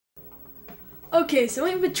Okay, so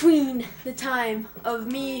in between the time of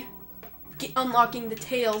me unlocking the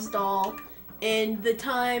Tails doll and the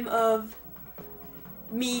time of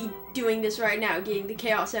me doing this right now, getting the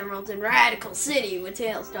Chaos Emeralds in Radical City with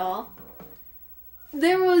Tails doll,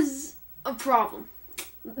 there was a problem.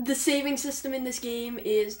 The saving system in this game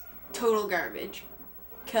is total garbage,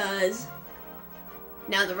 because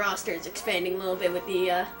now the roster is expanding a little bit with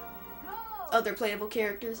the other playable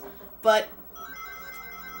characters, but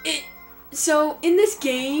so in this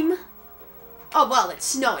game, oh well, it's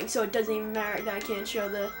snowing, so it doesn't even matter that I can't show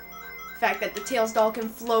the fact that the Tails doll can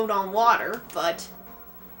float on water, but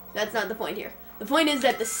that's not the point here. The point is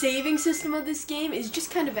that the saving system of this game is just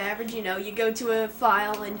kind of average. You know, you go to a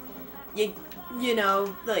file and you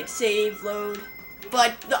know, like save, load,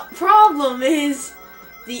 but the problem is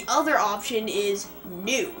the other option is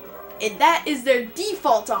new, and that is their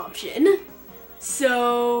default option.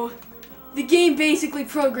 So the game basically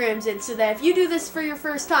programs it so that if you do this for your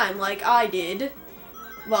first time, like I did,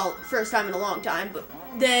 well, first time in a long time, but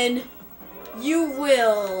then you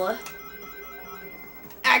will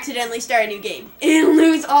accidentally start a new game and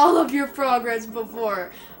lose all of your progress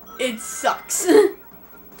before. It sucks.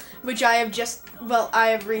 Which I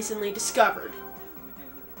have recently discovered.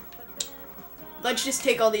 Let's just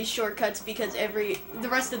take all these shortcuts because the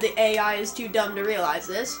rest of the AI is too dumb to realize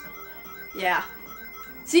this. Yeah.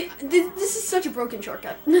 See, this is such a broken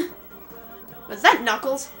shortcut. Was that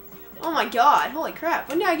Knuckles? Oh my god, holy crap,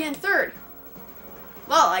 when did I get in third?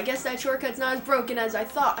 Well, I guess that shortcut's not as broken as I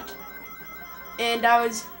thought. And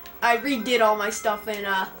I redid all my stuff and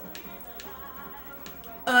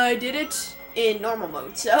I did it in normal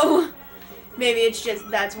mode, so maybe it's just,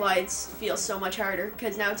 that's why it feels so much harder,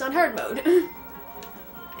 because now it's on hard mode.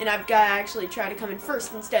 And I've got to actually try to come in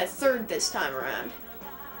first instead of third this time around.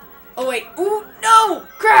 Oh wait, ooh, no!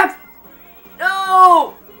 Crap!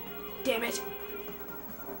 No! Damn it.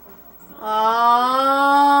 Oh,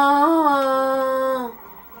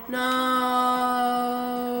 no.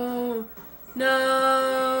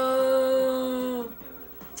 No.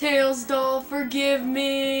 Tails doll, forgive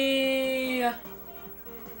me.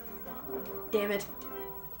 Damn it.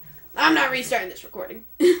 I'm not restarting this recording.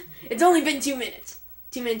 It's only been 2 minutes.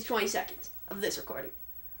 2 minutes, 20 seconds of this recording.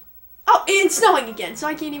 Oh, and it's snowing again, so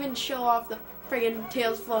I can't even show off the friggin'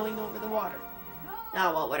 tails flowing over the water.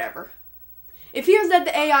 Oh, well, whatever. It appears that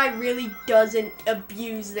the AI really doesn't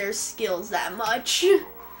abuse their skills that much.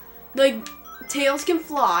 Like, Tails can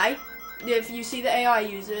fly. If you see the AI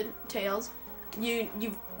use it, Tails, you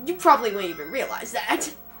probably won't even realize that.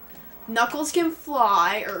 Knuckles can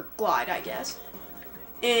fly, or glide, I guess.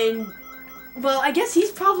 And, well, I guess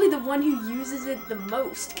he's probably the one who uses it the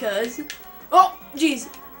most, because, oh, jeez.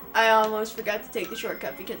 I almost forgot to take the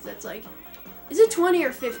shortcut because that's like, is it 20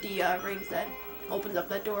 or 50 rings that opens up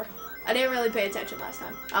that door? I didn't really pay attention last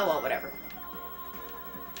time. Oh well, whatever.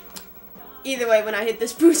 Either way, when I hit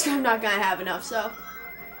this boost, I'm not gonna have enough, so.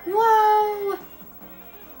 Whoa!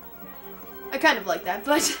 I kind of like that,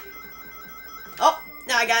 but. Oh,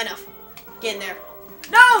 now I got enough. Get in there.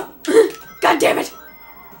 No! God damn it!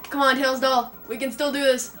 Come on, Tails doll. We can still do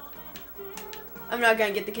this. I'm not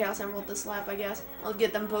gonna get the Chaos Emerald this lap, I guess. I'll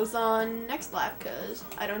get them both on next lap, because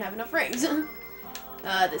I don't have enough rings.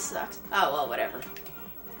 This sucks. Oh, well, whatever.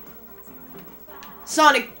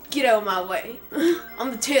 Sonic, get out of my way.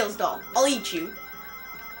 I'm the Tails doll. I'll eat you.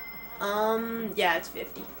 Yeah, it's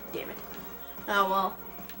 50. Damn it. Oh, well.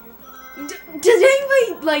 Does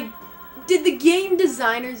anybody, like, did the game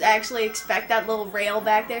designers actually expect that little rail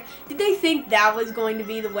back there? Did they think that was going to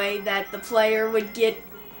be the way that the player would get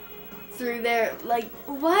through there? Like,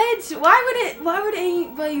 what? Why would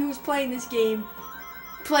anybody who's playing this game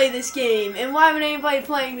play this game? And why would anybody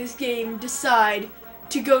playing this game decide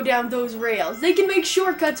to go down those rails? They can make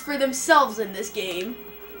shortcuts for themselves in this game.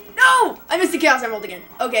 No! I missed the Chaos Emerald again.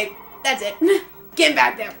 Okay, that's it. Get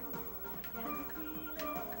back there.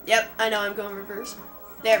 Yep, I know I'm going reverse.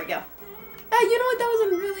 There we go. You know what? That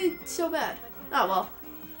wasn't really so bad. Oh, well.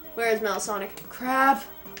 Where is Metal Sonic? Crap.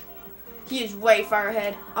 He is way far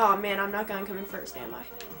ahead. Oh, man, I'm not gonna come in first, am I?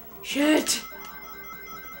 Shit.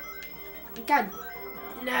 God.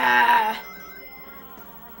 Nah.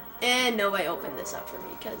 And no way open this up for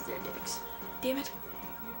me, because they're dicks. Damn it.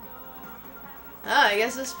 I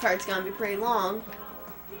guess this part's gonna be pretty long.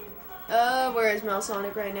 Where is Metal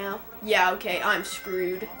Sonic right now? Yeah, okay, I'm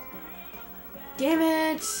screwed. Damn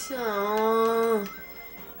it. Oh.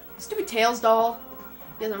 Stupid Tails doll.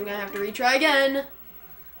 Guess I'm gonna have to retry again.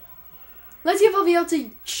 Let's see if I'll be able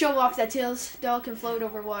to show off that Tails doll can float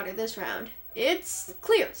over water this round. It's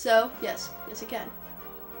clear, so yes it can.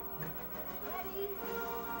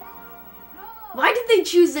 Why did they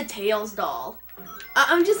choose the Tails doll?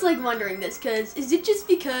 I'm just like wondering this, because is it just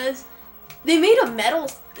because they made a metal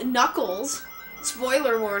Knuckles?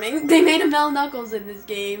 Spoiler warning, they made a metal Knuckles in this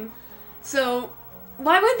game. So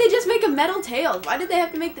why wouldn't they just make a metal Tails? Why did they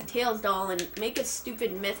have to make the Tails doll and make a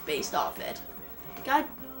stupid myth based off it? God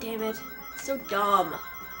damn it. So dumb.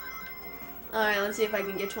 Alright, let's see if I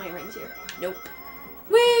can get 20 rings here. Nope.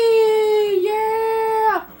 Whee!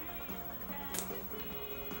 Yeah!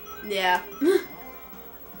 Yeah.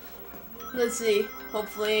 Let's see.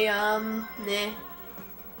 Hopefully, nah.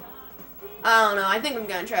 I don't know. I think I'm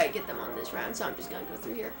gonna try to get them on this round, so I'm just gonna go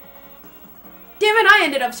through here. Damn it, I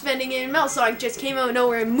ended up spending it, and Metalsonic just came out of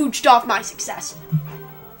nowhere and mooched off my success.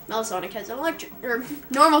 Metalsonic has an electric, or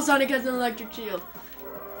normal Sonic has an electric shield.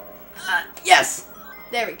 Yes!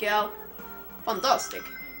 There we go. Fantastic.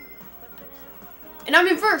 And I'm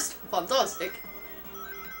in first. Fantastic.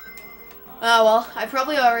 Oh, well, I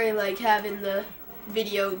probably already, like, have in the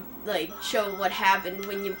video, like, show what happened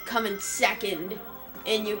when you come in second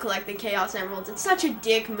and you collect the Chaos Emeralds. It's such a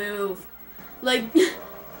dick move. Like,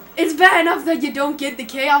 it's bad enough that you don't get the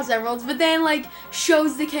Chaos Emeralds, but then, like,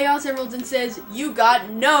 shows the Chaos Emeralds and says, you got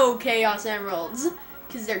no Chaos Emeralds.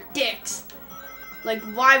 Because they're dicks. Like,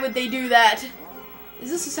 why would they do that? Is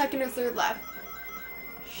this the second or third lap?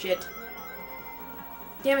 Shit.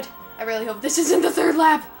 Damn it. I really hope this isn't the third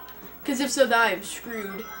lap. Because if so, then I am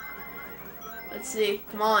screwed. Let's see.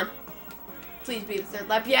 Come on. Please be the third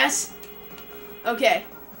lap. Yes! Okay.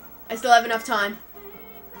 I still have enough time.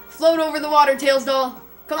 Float over the water, Tails doll.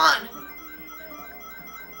 Come on.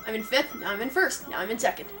 I'm in fifth. Now I'm in first. Now I'm in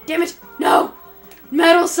second. Damn it. No!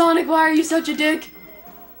 Metal Sonic, why are you such a dick?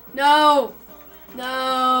 No!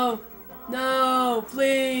 No! No!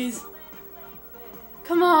 Please!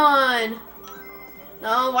 Come on!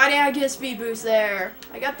 No, why did I get a speed boost there?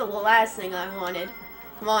 I got the last thing I wanted.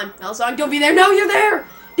 Come on, Metalsonic, don't be there. No, you're there!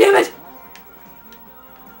 Damn it!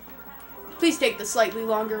 Please take the slightly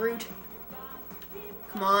longer route.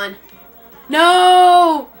 Come on.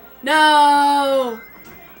 No! No!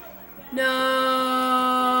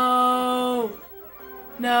 No!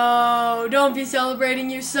 No! Don't be celebrating,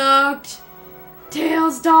 you sucked!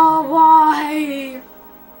 Tails doll, why?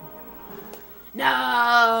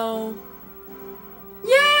 No!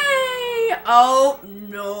 Yay! Oh,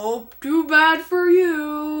 nope. Too bad for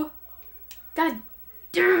you. God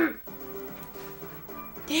damn.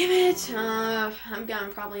 Damn it. I'm gonna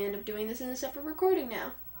probably end up doing this in a separate recording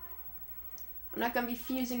now. I'm not gonna be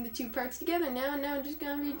fusing the two parts together now. Now I'm just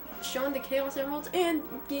gonna be showing the Chaos Emeralds and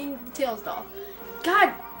getting the Tails doll.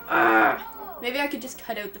 God. Maybe I could just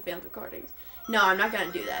cut out the failed recordings. No, I'm not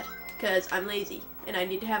gonna do that. Because I'm lazy. And I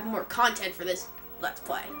need to have more content for this Let's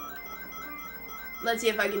Play. Let's see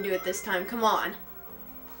if I can do it this time. Come on.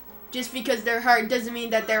 Just because they're hard doesn't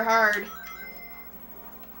mean that they're hard.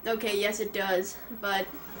 Okay, yes it does. But,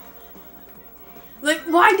 like,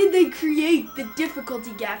 why did they create the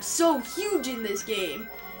difficulty gap so huge in this game?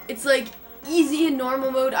 It's like, easy and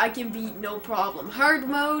normal mode I can beat no problem. Hard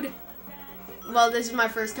mode, well, this is my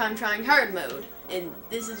first time trying hard mode. And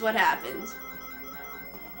this is what happens.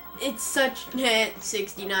 It's such,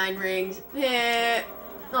 69 rings.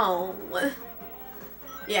 Oh.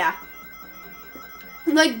 Yeah.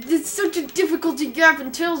 Like, it's such a difficulty gap,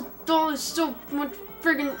 and Tails doll is so much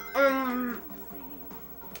friggin',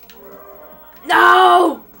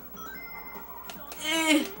 No!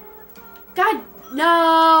 God,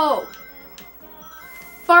 no!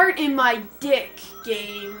 Fart in my dick,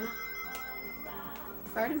 game.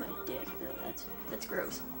 Fart in my dick? No, that's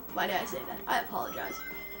gross. Why did I say that? I apologize.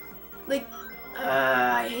 Like,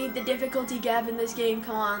 I hate the difficulty gap in this game.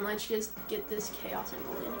 Come on, let's just get this Chaos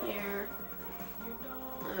Emerald in here.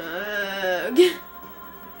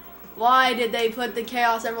 Why did they put the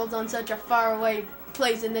Chaos Emeralds on such a far away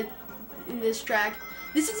place in this track?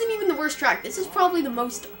 This isn't even the worst track. This is probably the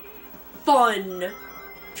most fun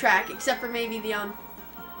track, except for maybe the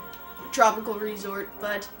Tropical Resort.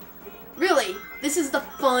 But really, this is the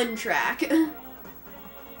fun track.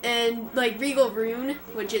 And, like, Regal Rune,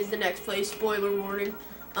 which is the next place, spoiler warning,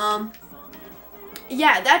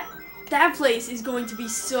 yeah, that place is going to be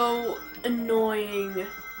so annoying,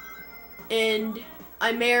 and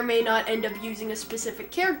I may or may not end up using a specific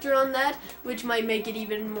character on that, which might make it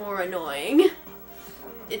even more annoying.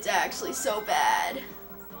 It's actually so bad.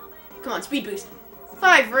 Come on, speed boost.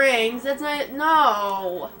 5 rings, that's not,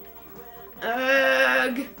 no.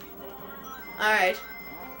 Ugh. Alright,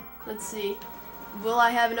 let's see. Will I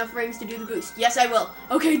have enough rings to do the boost? Yes, I will.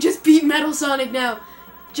 Okay, just beat Metal Sonic now.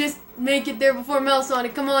 Just make it there before Metal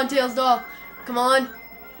Sonic. Come on, Tails doll. Come on.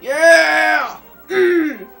 Yeah!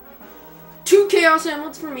 2 Chaos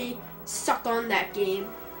Emeralds for me. Suck on that game.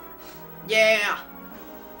 Yeah.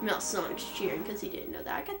 Mel Sonic's cheering because he didn't know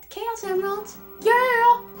that. I got the Chaos Emeralds.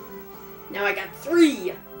 Yeah. Now I got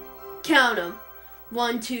 3. Count them.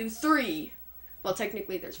 1, 2, 3. Well,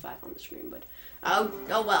 technically there's 5 on the screen, but oh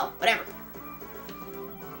well, whatever.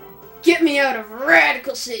 Get me out of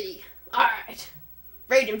Radical City. All right.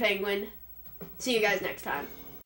 Raging Penguin. See you guys next time.